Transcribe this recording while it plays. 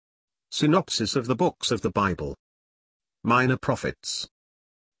Synopsis of the Books of the Bible. Minor Prophets.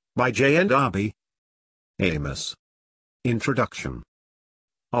 By JND Darby. Amos. Introduction.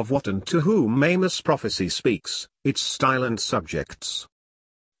 Of what and to whom Amos' prophecy speaks, its style and subjects.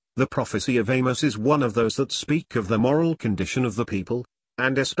 The prophecy of Amos is one of those that speak of the moral condition of the people,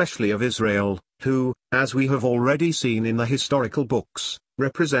 and especially of Israel, who, as we have already seen in the historical books,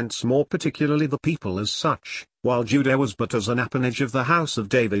 represents more particularly the people as such, while Judah was but as an appanage of the house of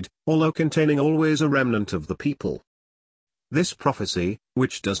David, although containing always a remnant of the people. This prophecy,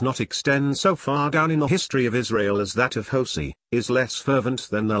 which does not extend so far down in the history of Israel as that of Hosea, is less fervent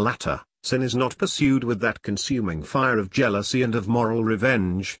than the latter. Sin is not pursued with that consuming fire of jealousy and of moral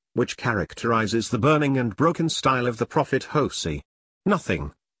revenge, which characterizes the burning and broken style of the prophet Hosea.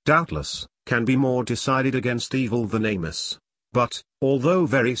 Nothing, doubtless, can be more decided against evil than Amos. But, although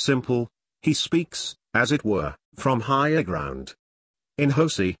very simple, he speaks, as it were, from higher ground. In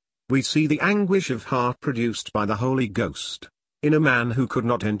Hosea, we see the anguish of heart produced by the Holy Ghost, in a man who could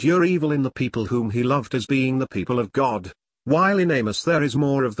not endure evil in the people whom he loved as being the people of God, while in Amos there is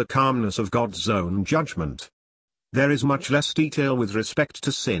more of the calmness of God's own judgment. There is much less detail with respect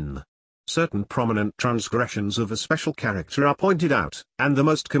to sin. Certain prominent transgressions of a special character are pointed out, and the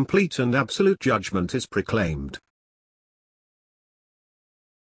most complete and absolute judgment is proclaimed.